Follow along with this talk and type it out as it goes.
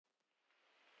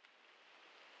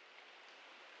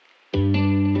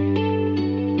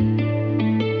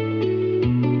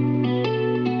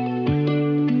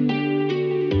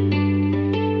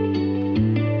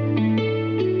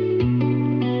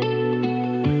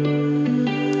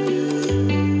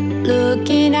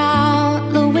looking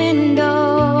out the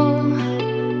window.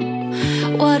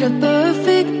 What a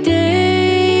perfect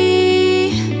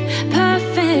day,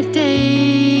 perfect day.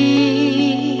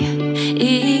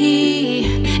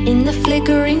 In the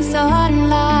flickering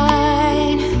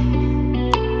sunlight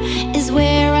is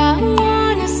where I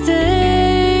wanna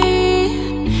stay,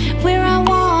 where I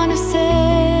wanna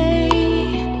stay.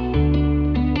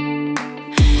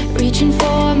 Reaching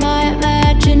for my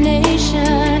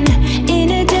imagination in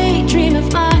a daydream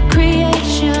of my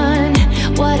creation.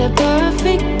 What a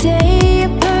perfect day, a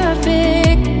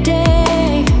perfect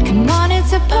day. Come on,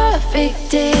 it's a perfect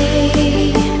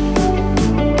day.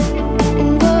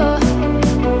 Whoa.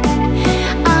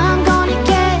 I'm gonna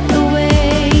get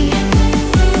away.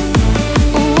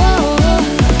 Whoa.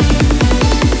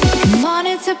 Come on,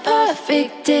 it's a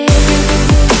perfect day.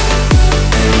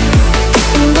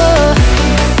 Whoa.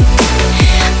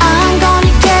 I'm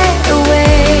gonna get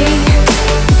away.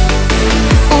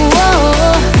 Whoa.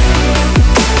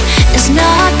 There's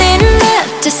nothing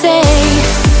left to say.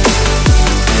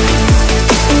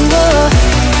 Whoa.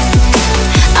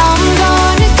 I'm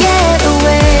gonna get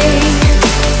away.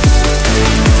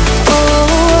 Oh.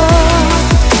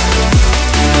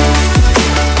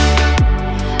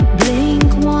 Blink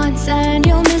once and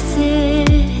you'll miss it.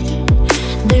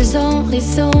 There's only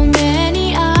so many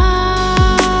hours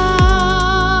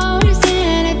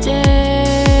in a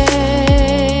day.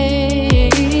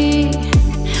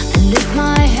 I lift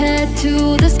my head to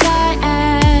the sky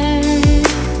and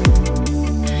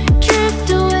drift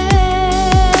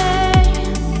away,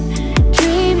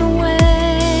 dream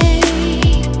away.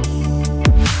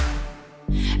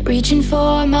 Reaching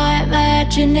for my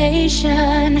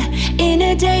imagination in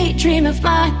a daydream of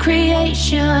my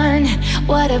creation.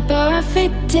 What a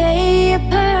perfect day, a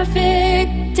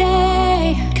perfect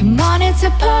day. Come on, it's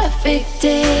a perfect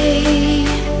day.